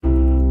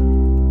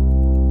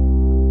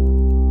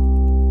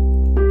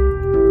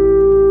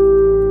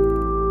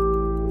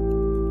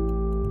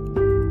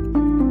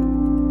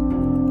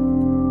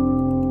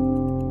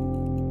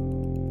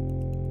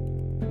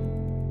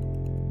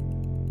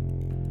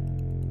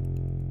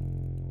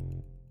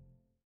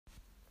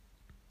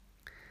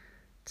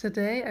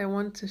Today I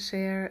want to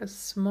share a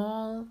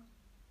small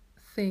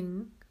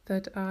thing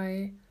that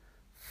I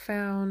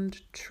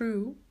found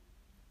true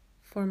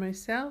for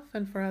myself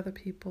and for other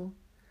people,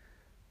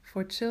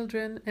 for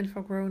children and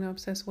for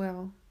grown-ups as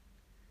well.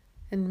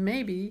 And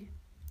maybe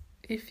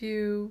if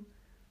you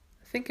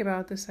think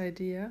about this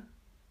idea,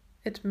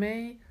 it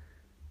may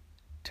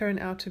turn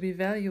out to be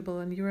valuable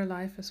in your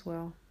life as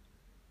well.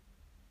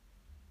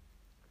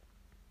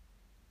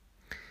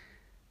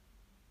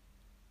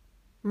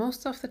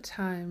 Most of the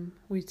time,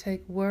 we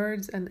take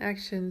words and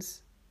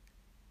actions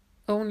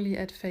only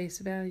at face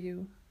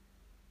value.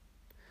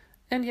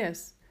 And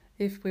yes,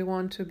 if we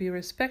want to be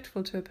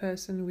respectful to a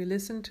person, we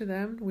listen to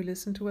them, we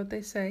listen to what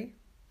they say,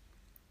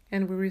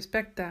 and we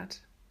respect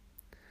that.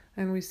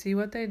 And we see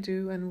what they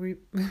do, and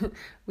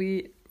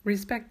we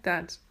respect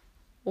that,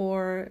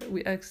 or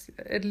we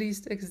at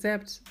least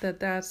accept that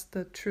that's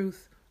the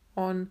truth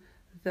on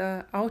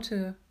the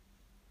outer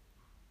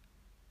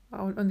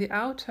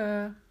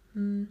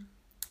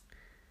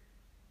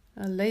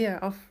layer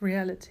of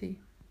reality,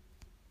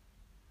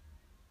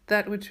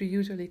 that which we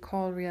usually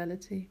call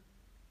reality.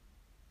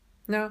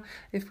 Now,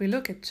 if we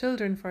look at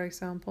children, for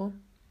example,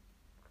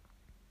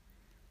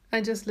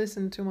 I just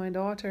listened to my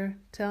daughter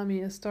tell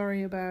me a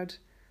story about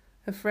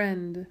a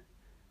friend,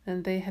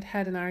 and they had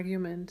had an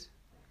argument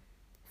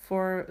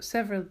for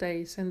several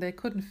days and they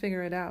couldn't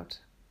figure it out.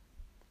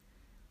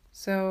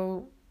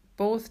 So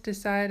both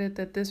decided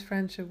that this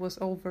friendship was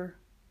over.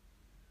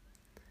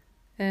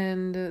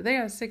 And they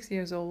are 6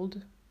 years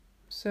old.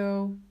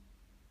 So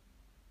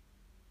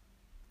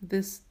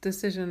this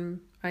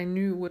decision I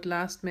knew would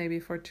last maybe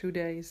for 2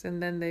 days,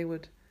 and then they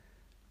would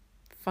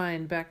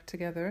find back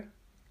together.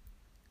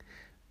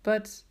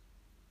 But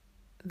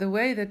the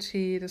way that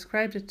she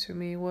described it to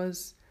me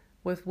was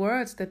with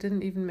words that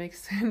didn't even make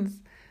sense.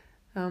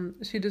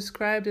 She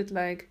described it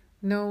like,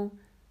 no,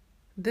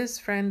 this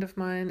friend of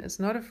mine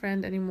is not a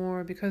friend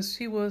anymore because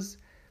she was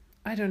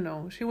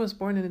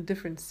born in a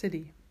different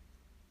city.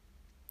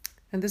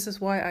 And this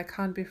is why I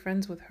can't be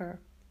friends with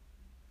her.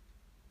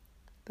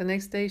 The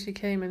next day she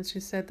came and she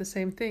said the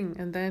same thing.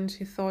 And then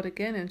she thought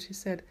again and she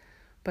said,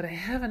 but I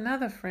have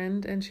another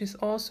friend and she's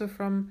also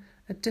from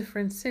a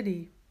different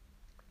city.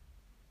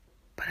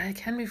 But I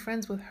can be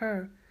friends with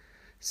her.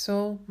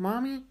 So,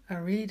 Mommy, I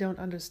really don't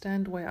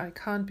understand why I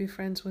can't be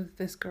friends with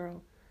this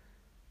girl.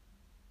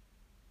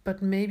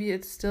 But maybe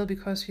it's still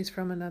because she's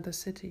from another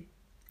city.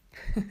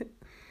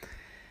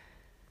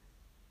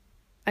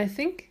 I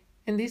think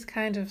in these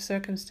kind of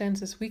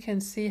circumstances we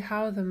can see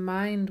how the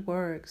mind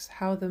works,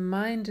 how the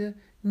mind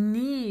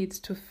needs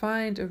to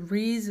find a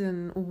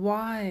reason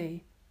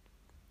why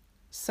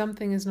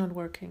something is not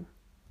working.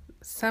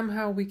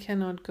 Somehow we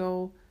cannot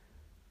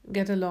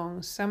get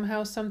along.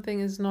 Somehow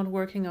something is not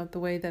working out the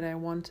way that I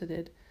wanted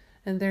it.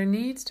 And there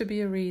needs to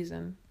be a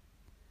reason.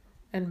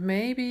 And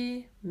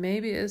maybe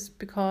it's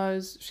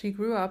because she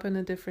grew up in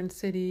a different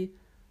city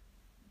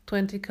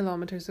 20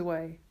 kilometers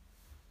away.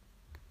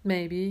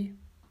 Maybe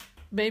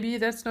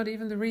that's not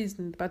even the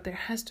reason, but there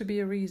has to be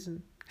a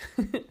reason.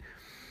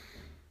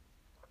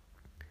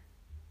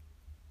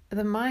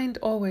 The mind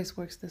always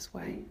works this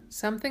way.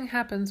 Something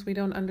happens we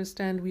don't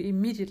understand, we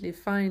immediately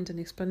find an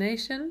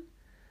explanation.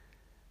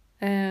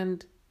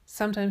 And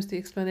sometimes the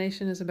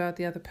explanation is about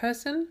the other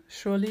person.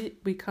 Surely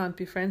we can't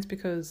be friends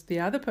because the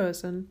other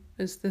person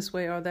is this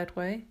way or that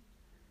way.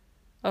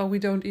 Or we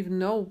don't even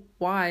know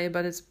why,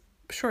 but it's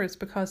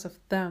because of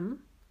them.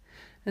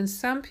 And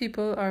some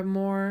people are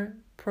more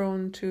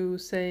prone to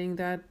saying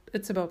that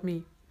it's about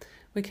me.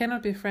 We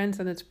cannot be friends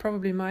and it's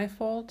probably my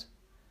fault.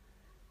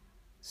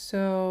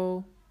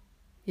 So,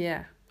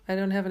 yeah, I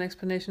don't have an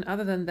explanation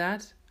other than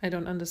that. I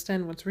don't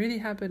understand what's really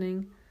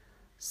happening.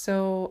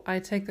 So I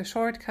take the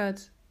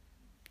shortcut.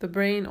 The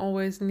brain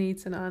always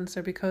needs an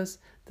answer because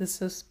the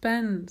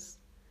suspense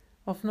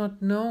of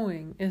not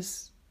knowing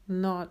it's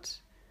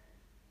not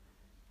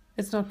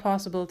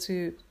possible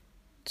to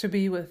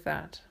be with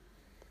that.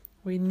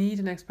 We need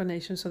an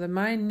explanation, so the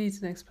mind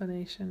needs an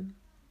explanation.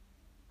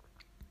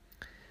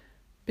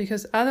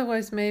 Because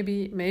otherwise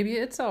maybe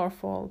it's our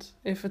fault.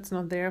 If it's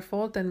not their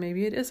fault, then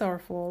maybe it is our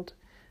fault.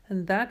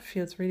 And that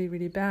feels really,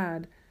 really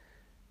bad.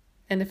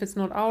 And if it's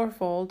not our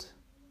fault,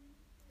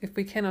 if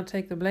we cannot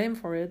take the blame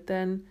for it,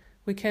 then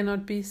we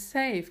cannot be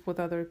safe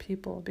with other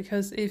people.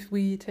 Because if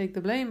we take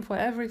the blame for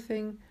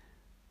everything,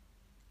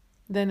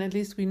 then at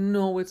least we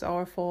know it's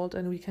our fault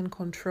and we can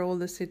control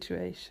the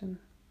situation.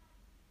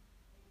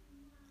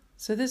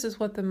 So this is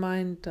what the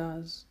mind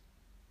does.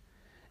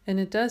 And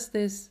it does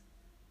this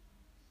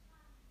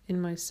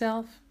in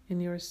myself, in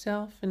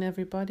yourself, in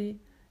everybody,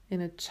 in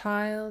a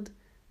child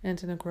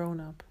and in a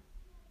grown-up.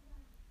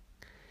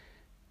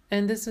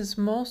 And this is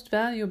most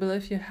valuable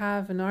if you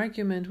have an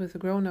argument with a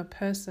grown-up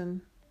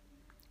person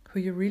who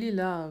you really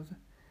love,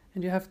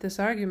 and you have this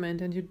argument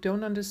and you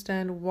don't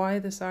understand why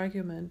this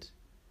argument,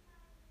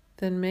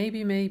 then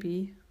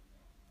maybe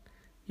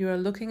you are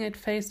looking at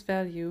face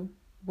value,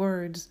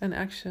 words and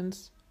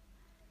actions,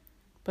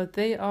 but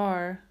they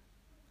are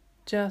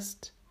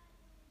just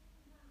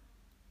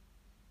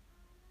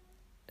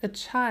a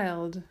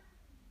child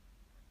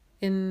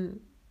on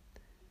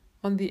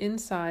the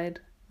inside,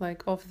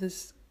 like of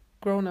this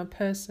grown-up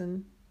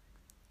person,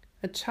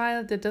 a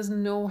child that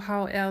doesn't know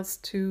how else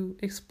to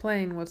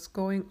explain what's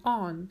going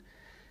on.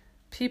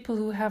 People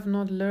who have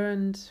not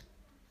learned,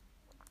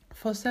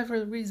 for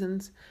several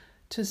reasons,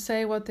 to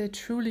say what they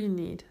truly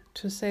need,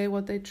 to say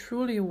what they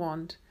truly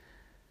want.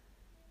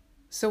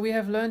 So we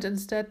have learned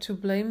instead to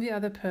blame the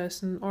other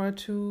person or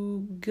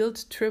to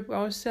guilt trip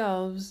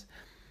ourselves.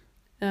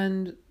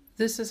 And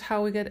this is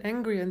how we get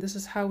angry, and this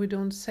is how we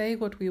don't say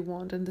what we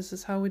want, and this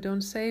is how we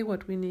don't say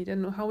what we need,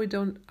 and how we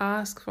don't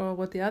ask for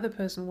what the other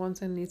person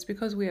wants and needs,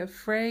 because we are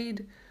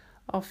afraid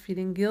of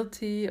feeling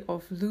guilty,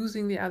 of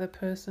losing the other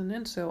person,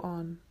 and so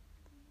on.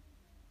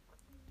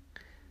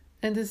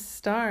 And this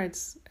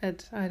starts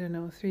at,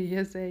 3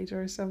 years age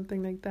or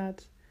something like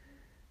that.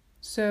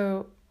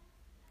 So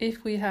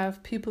if we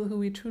have people who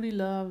we truly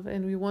love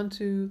and we want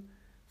to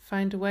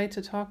find a way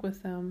to talk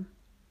with them,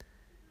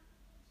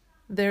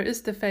 there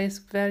is the face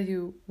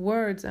value,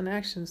 words and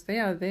actions, they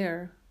are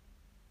there.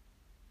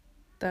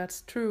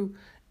 That's true.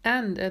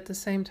 And at the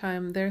same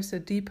time, there's a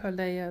deeper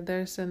layer,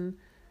 there's an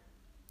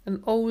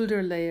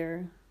older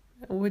layer,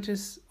 which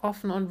is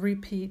often on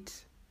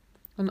repeat,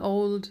 an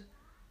old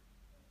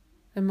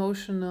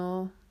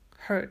emotional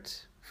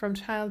hurt from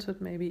childhood,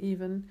 maybe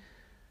even.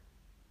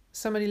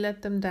 Somebody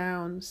let them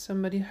down,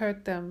 somebody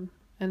hurt them,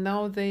 and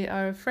now they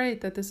are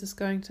afraid that this is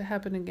going to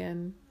happen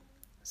again.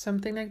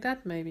 Something like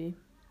that, maybe.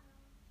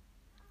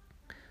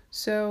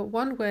 So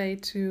one way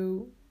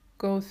to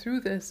go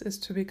through this is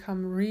to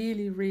become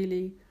really,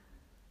 really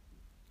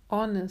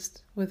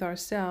honest with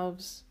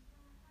ourselves.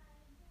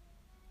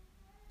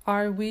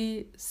 Are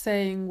we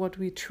saying what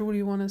we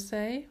truly want to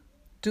say?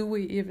 Do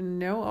we even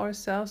know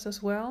ourselves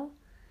as well?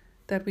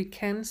 That we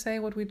can say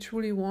what we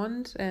truly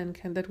want and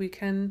that we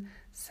can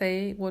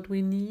say what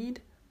we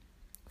need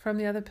from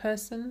the other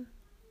person?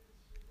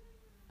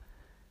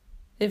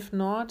 If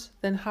not,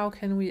 then how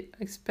can we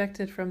expect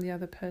it from the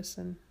other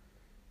person?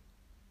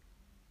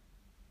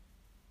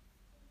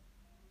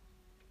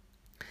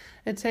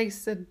 It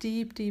takes a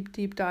deep, deep,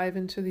 deep dive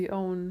into the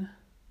own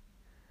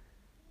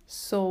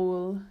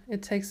soul.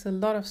 It takes a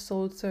lot of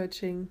soul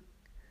searching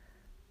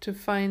to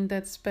find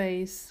that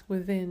space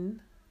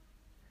within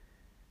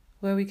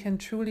where we can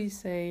truly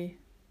say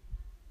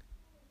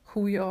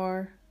who we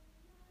are,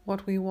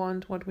 what we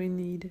want, what we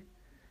need.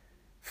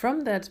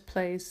 From that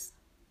place,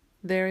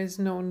 there is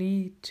no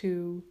need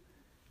to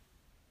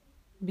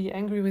be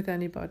angry with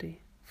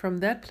anybody. From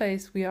that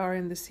place, we are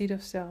in the seat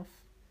of self.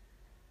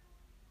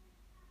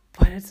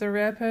 But it's a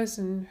rare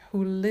person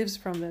who lives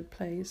from that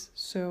place.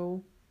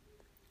 So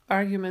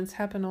arguments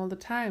happen all the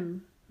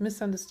time.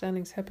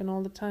 Misunderstandings happen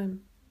all the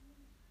time.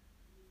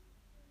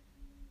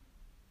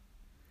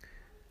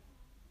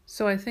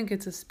 So I think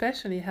it's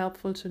especially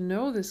helpful to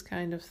know this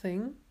kind of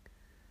thing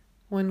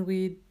when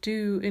we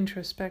do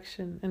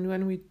introspection and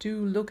when we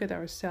do look at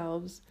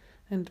ourselves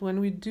and when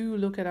we do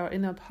look at our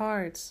inner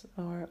parts,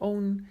 our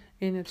own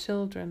inner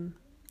children.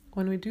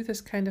 When we do this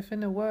kind of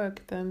inner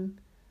work, then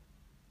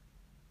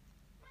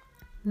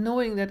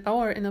knowing that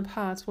our inner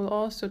parts will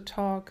also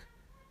talk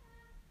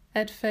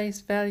at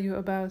face value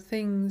about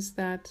things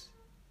that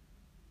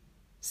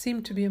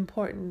seem to be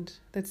important,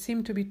 that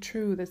seem to be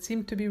true, that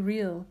seem to be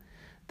real.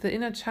 The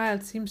inner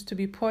child seems to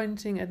be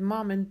pointing at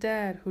mom and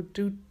dad who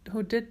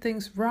did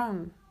things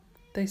wrong.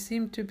 They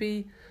seem to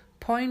be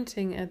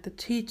pointing at the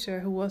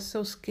teacher who was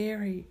so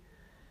scary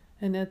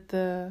and at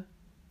the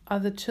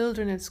other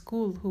children at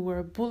school who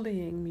were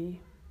bullying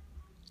me.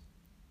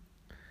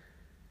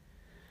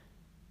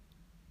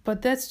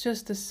 But that's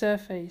just the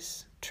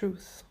surface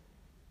truth.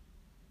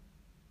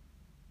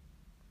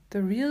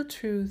 The real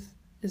truth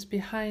is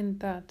behind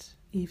that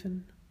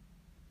even.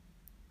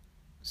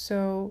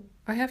 So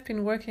I have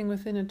been working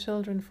with inner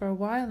children for a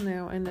while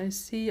now, and I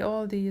see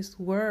all these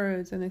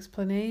words and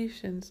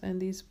explanations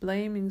and these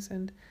blamings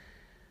and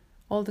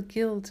all the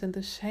guilt and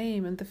the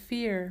shame and the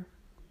fear.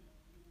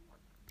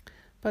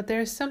 But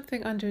there is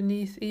something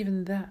underneath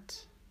even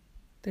that.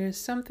 There is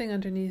something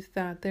underneath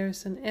that. There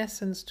is an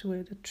essence to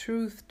it, a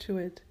truth to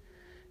it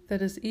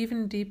that is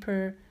even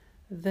deeper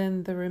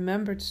than the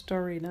remembered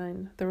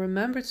storyline. The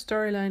remembered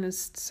storyline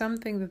is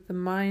something that the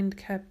mind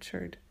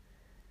captured,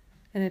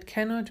 and it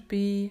cannot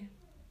be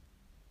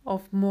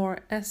of more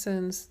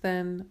essence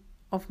than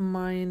of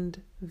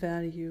mind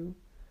value.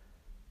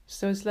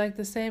 So it's like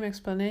the same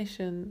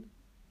explanation.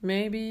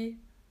 Maybe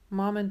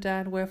mom and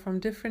dad were from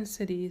different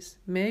cities.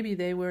 Maybe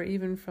they were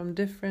even from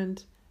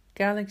different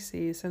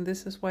galaxies, and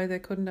this is why they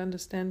couldn't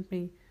understand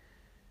me.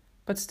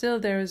 But still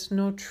there is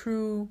no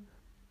true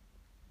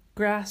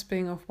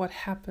grasping of what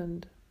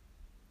happened.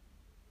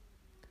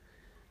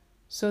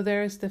 So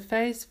there is the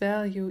face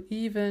value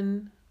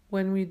even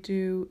when we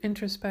do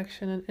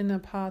introspection and inner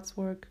parts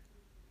work.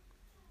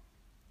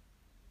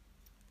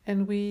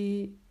 And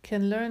we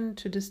can learn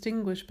to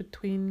distinguish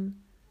between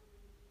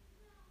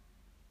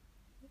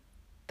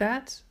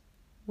that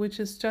which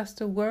is just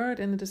a word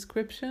and a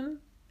description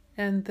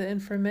and the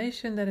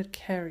information that it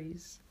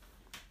carries.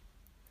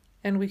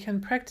 And we can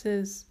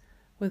practice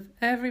with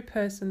every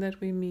person that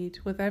we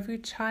meet, with every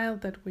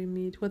child that we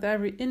meet, with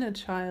every inner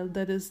child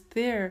that is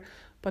there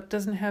but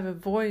doesn't have a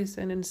voice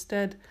and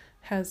instead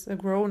has a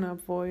grown-up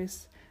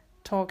voice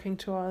talking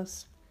to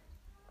us.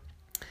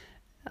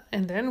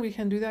 And then we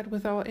can do that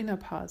with our inner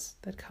parts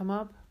that come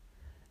up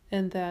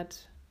and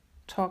that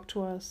talk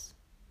to us.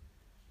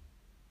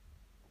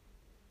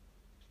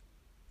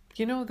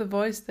 You know, the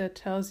voice that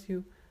tells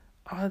you,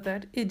 oh,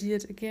 that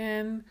idiot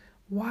again,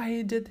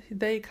 why did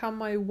they come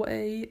my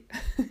way?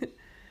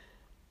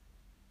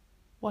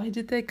 Why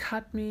did they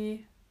cut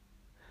me?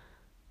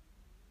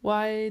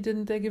 Why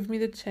didn't they give me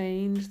the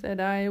change that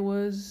I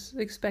was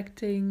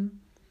expecting?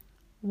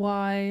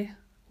 Why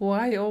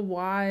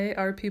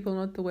are people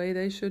not the way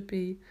they should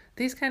be?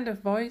 These kind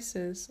of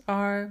voices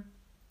are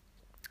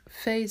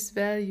face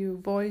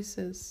value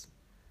voices.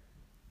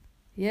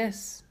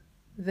 Yes,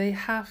 they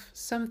have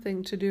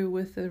something to do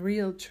with the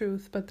real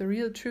truth, but the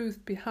real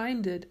truth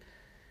behind it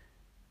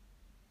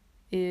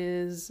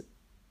is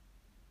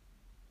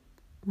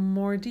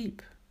more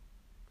deep.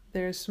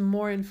 There's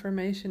more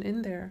information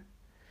in there.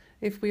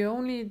 If we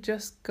only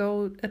just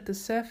go at the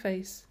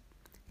surface,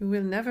 we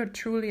will never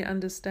truly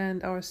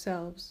understand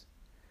ourselves.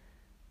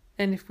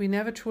 And if we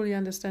never truly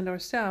understand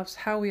ourselves,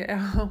 how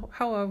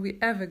are we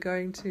ever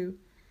going to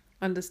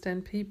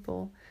understand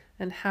people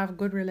and have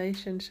good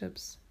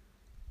relationships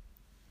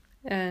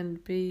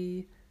and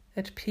be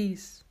at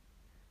peace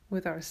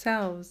with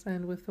ourselves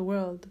and with the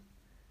world?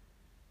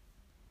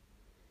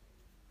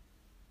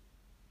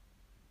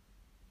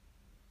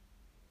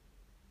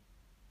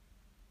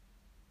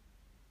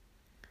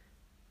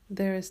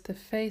 There is the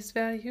face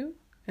value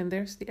and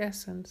there's the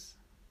essence.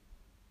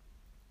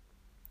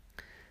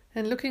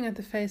 And looking at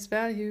the face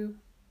value,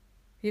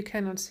 you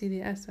cannot see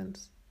the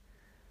essence.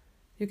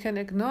 You can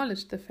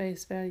acknowledge the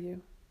face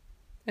value,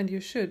 and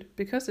you should,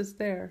 because it's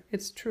there,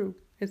 it's true,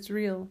 it's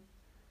real.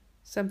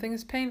 Something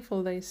is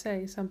painful, they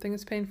say, something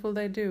is painful,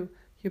 they do.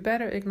 You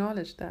better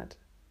acknowledge that,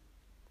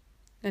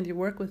 and you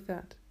work with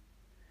that.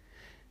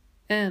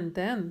 And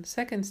then,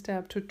 second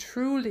step, to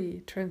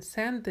truly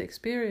transcend the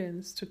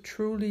experience, to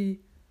truly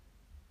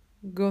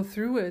go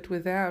through it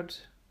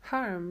without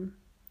harm,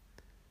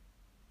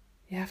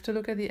 you have to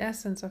look at the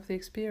essence of the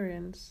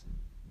experience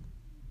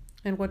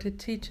and what it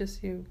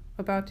teaches you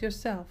about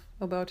yourself,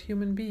 about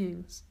human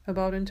beings,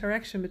 about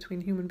interaction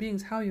between human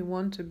beings, how you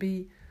want to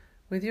be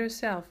with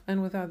yourself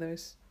and with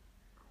others,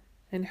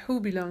 and who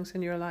belongs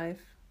in your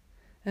life,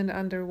 and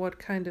under what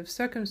kind of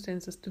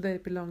circumstances do they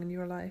belong in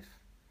your life.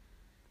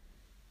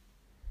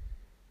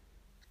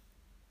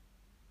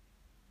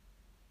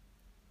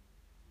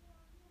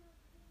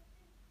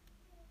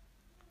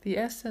 The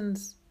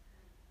essence,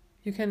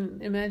 you can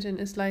imagine,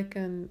 is like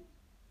a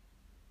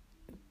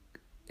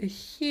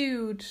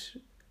huge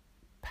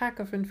pack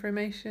of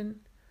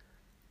information,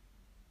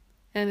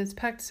 and it's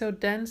packed so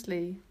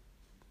densely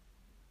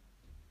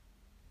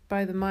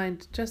by the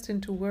mind just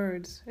into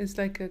words. It's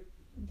like a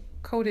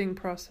coding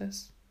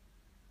process,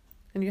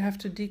 and you have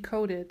to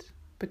decode it,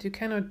 but you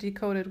cannot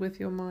decode it with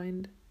your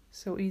mind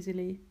so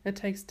easily. It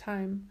takes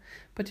time,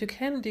 but you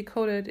can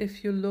decode it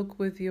if you look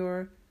with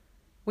your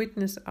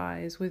witness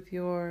eyes, with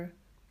your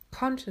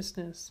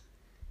consciousness.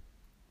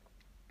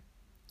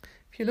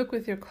 If you look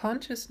with your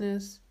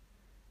consciousness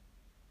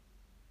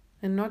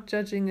and not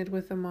judging it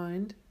with the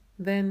mind,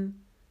 then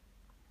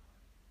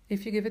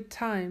if you give it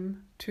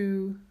time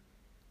to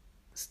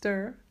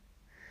stir,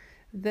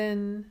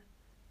 then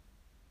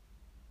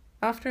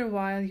after a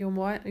while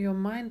your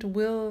mind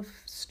will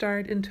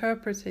start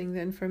interpreting the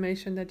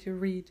information that you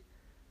read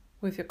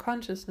with your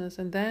consciousness,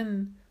 and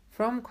then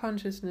from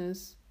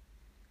consciousness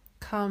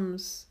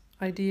comes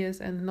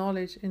ideas and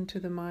knowledge into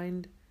the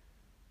mind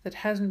that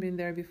hasn't been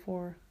there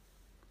before,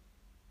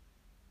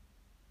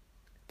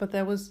 but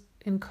that was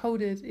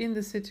encoded in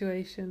the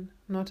situation,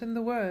 not in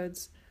the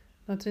words,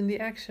 not in the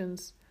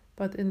actions,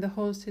 but in the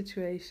whole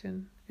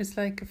situation. It's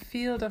like a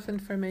field of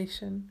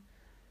information.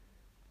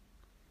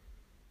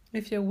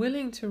 If you're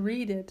willing to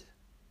read it,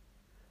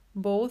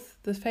 both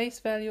the face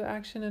value,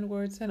 action and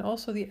words, and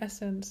also the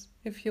essence,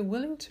 if you're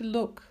willing to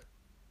look,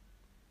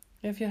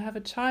 if you have a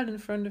child in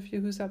front of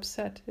you who's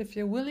upset, if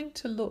you're willing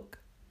to look,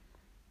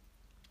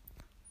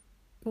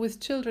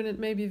 with children it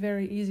may be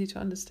very easy to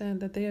understand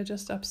that they are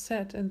just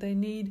upset and they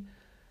need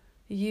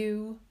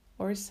you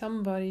or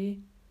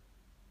somebody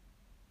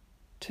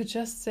to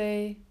just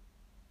say,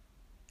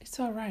 it's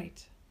all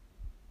right.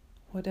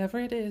 Whatever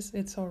it is,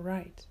 it's all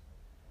right.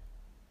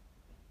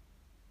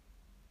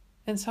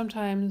 And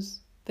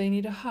sometimes they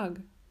need a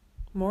hug.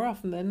 More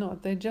often than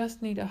not, they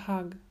just need a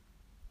hug.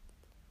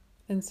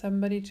 And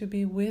somebody to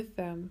be with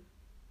them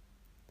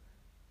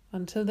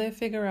until they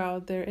figure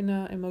out their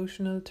inner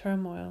emotional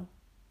turmoil.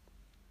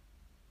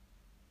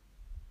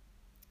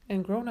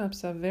 And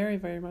grown-ups are very,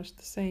 very much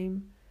the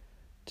same,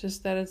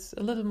 just that it's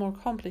a little more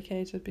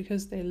complicated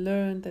because they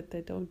learn that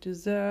they don't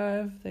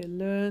deserve, they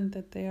learn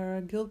that they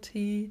are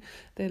guilty,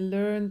 they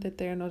learn that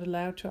they are not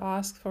allowed to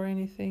ask for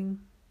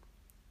anything.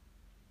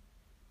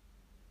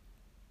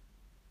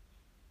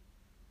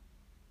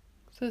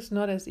 So it's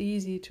not as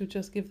easy to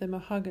just give them a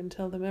hug and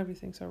tell them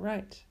everything's all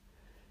right.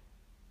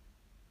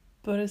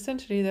 But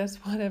essentially that's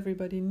what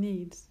everybody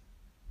needs.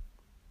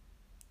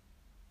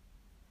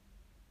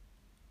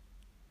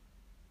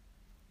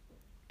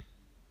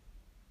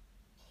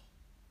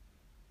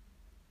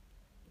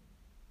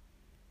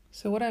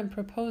 So what I'm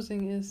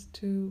proposing is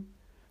to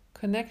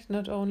connect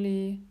not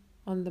only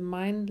on the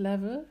mind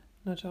level,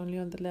 not only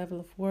on the level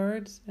of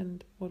words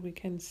and what we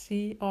can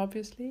see,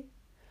 obviously,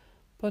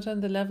 but on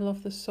the level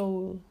of the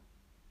soul.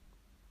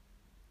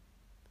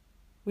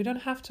 We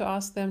don't have to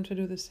ask them to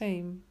do the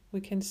same. We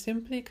can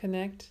simply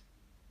connect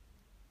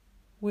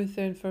with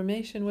the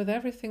information, with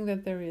everything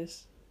that there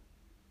is.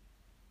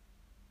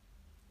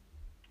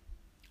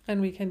 And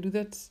we can do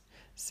that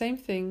same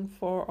thing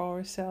for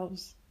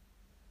ourselves.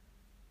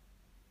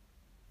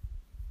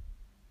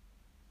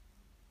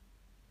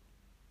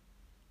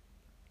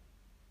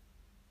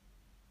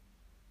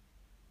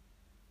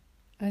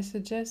 I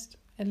suggest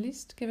at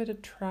least give it a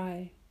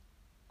try.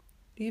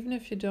 Even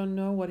if you don't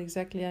know what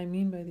exactly I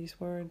mean by these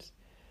words,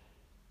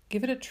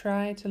 give it a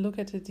try to look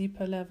at a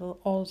deeper level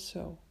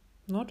also.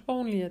 Not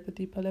only at the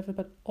deeper level,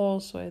 but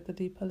also at the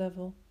deeper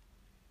level.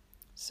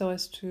 So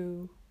as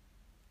to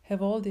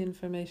have all the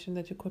information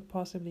that you could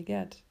possibly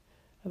get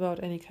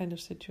about any kind of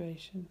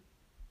situation.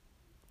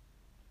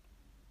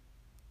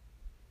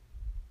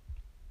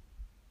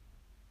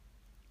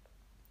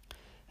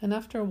 And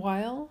after a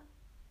while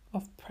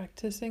of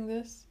practicing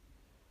this,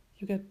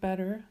 you get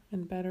better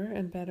and better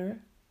and better.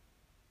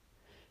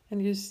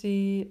 And you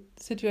see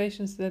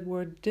situations that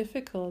were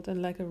difficult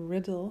and like a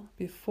riddle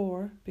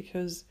before,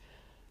 because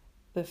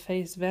the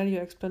face value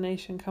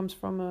explanation comes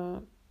from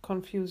a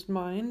confused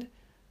mind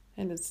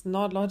and it's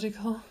not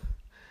logical.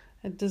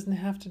 It doesn't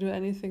have to do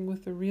anything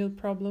with the real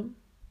problem.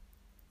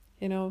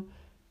 You know,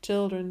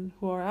 children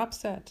who are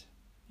upset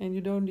and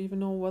you don't even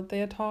know what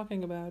they are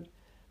talking about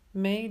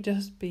may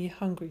just be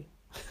hungry.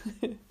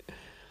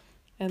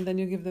 And then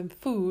you give them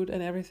food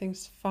and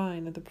everything's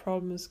fine and the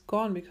problem is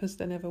gone because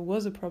there never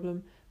was a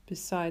problem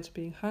besides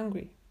being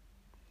hungry.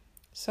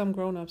 Some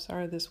grown-ups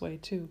are this way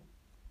too.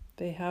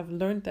 They have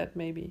learned that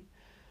maybe.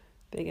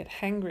 They get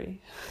hangry.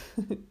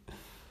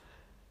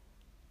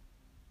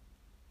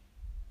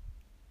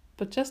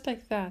 But just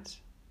like that,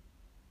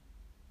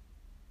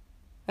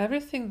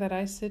 everything that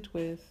I sit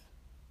with,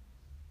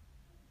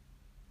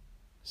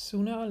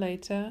 sooner or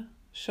later,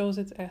 shows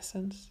its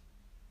essence.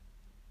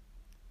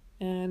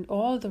 And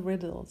all the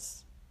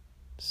riddles,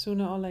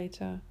 sooner or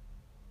later,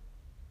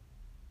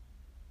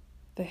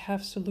 they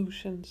have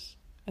solutions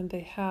and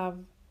they have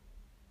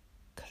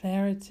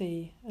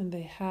clarity and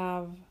they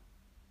have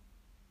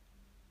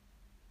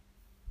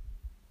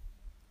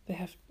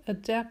a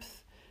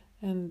depth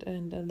and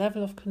a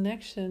level of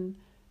connection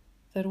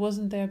that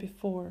wasn't there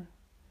before.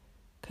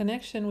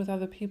 Connection with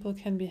other people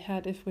can be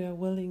had if we are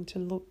willing to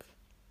look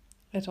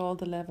at all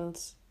the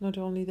levels, not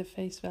only the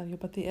face value,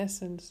 but the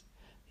essence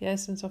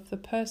of the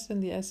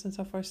person, the essence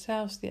of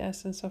ourselves, the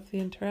essence of the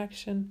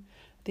interaction,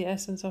 the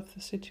essence of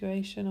the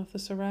situation, of the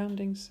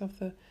surroundings, of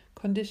the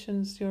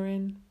conditions you're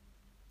in.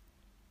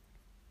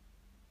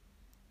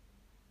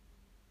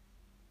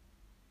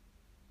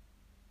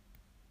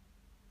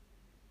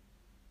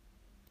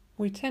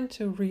 We tend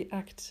to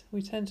react,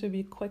 we tend to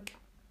be quick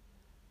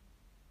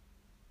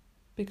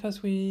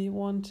because we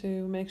want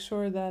to make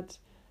sure that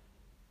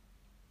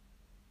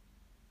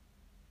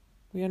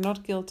we are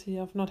not guilty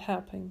of not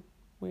helping.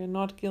 We are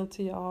not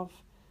guilty of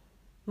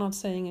not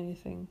saying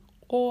anything.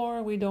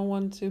 Or we don't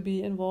want to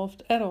be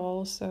involved at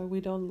all, so we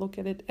don't look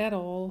at it at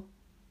all.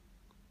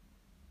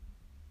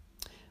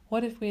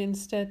 What if we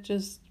instead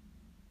just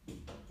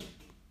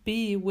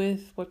be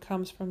with what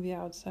comes from the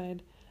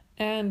outside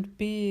and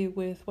be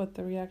with what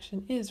the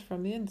reaction is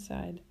from the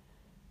inside?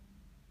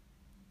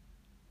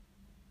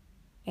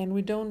 And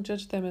we don't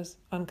judge them as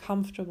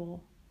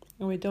uncomfortable.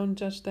 And we don't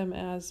judge them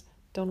as,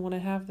 don't want to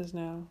have this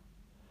now.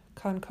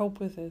 Can't cope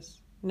with this.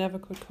 Never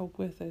could cope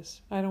with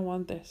this. I don't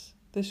want this.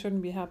 This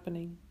shouldn't be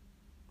happening.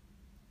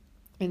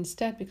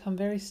 Instead, become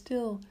very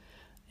still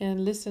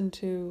and listen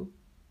to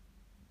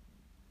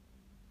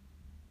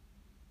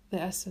the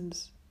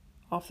essence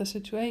of the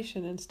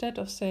situation. Instead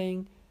of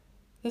saying,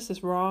 this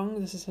is wrong,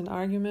 this is an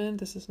argument,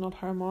 this is not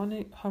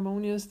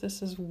harmonious,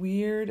 this is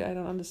weird, I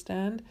don't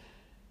understand.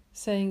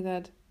 Saying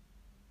that,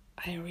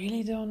 I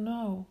really don't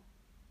know.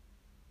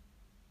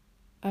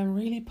 I'm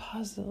really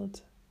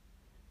puzzled.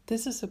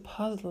 This is a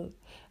puzzle,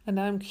 and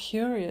I'm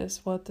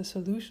curious what the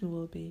solution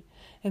will be.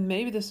 And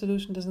maybe the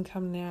solution doesn't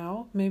come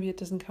now, maybe it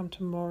doesn't come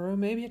tomorrow,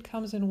 maybe it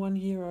comes in 1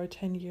 year or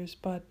 10 years,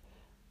 but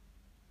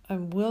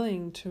I'm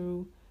willing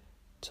to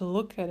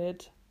look at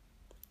it.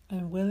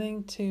 I'm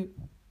willing to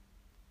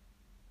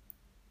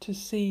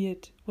see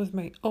it with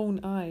my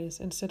own eyes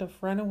instead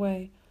of run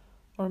away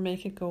or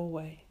make it go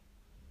away.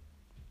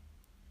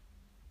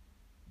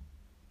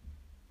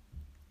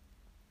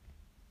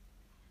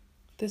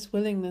 This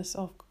willingness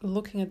of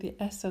looking at the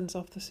essence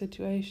of the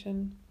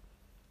situation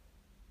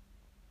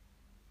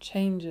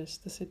changes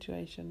the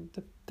situation.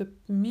 The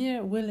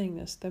mere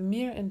willingness, the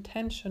mere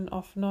intention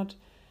of not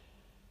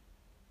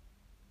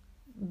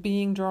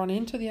being drawn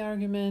into the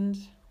argument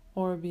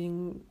or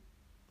being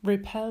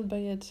repelled by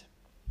it.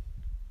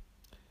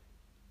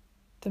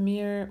 The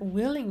mere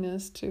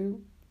willingness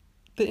to,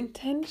 the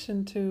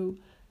intention to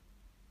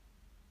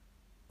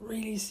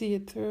really see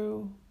it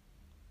through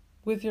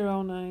with your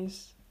own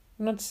eyes.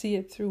 Not see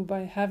it through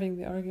by having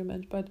the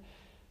argument, but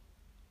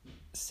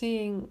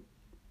seeing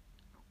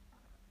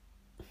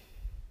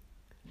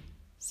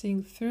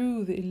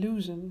through the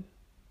illusion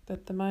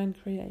that the mind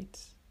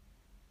creates.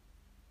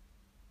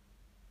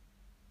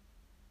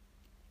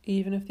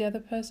 Even if the other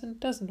person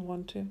doesn't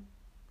want to.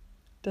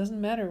 Doesn't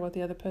matter what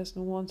the other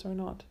person wants or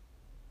not.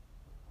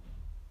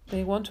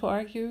 They want to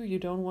argue, you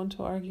don't want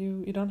to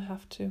argue, you don't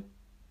have to.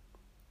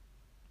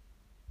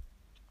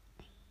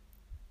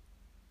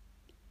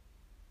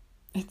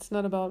 It's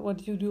not about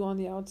what you do on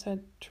the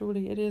outside,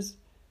 truly. It is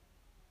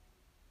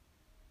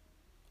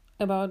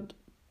about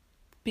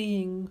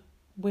being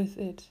with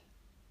it,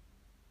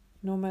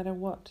 no matter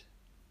what.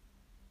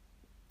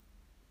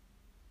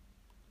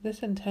 This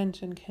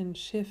intention can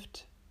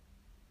shift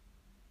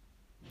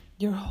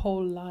your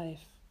whole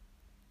life,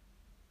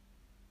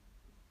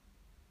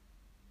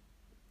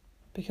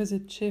 because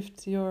it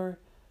shifts your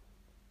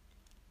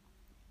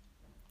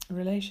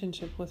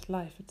relationship with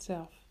life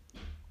itself.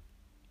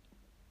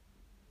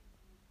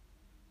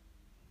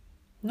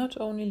 Not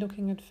only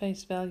looking at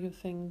face value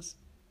things,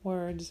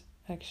 words,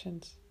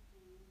 actions.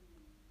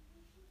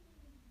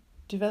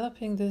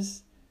 Developing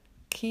this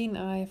keen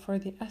eye for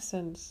the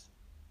essence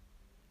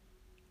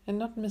and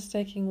not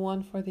mistaking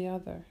one for the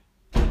other.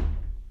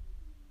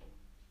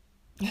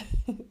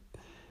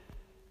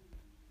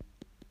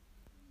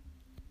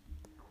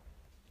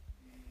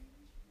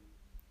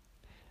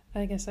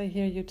 I guess I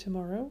hear you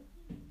tomorrow.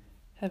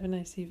 Have a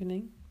nice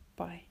evening.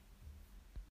 Bye.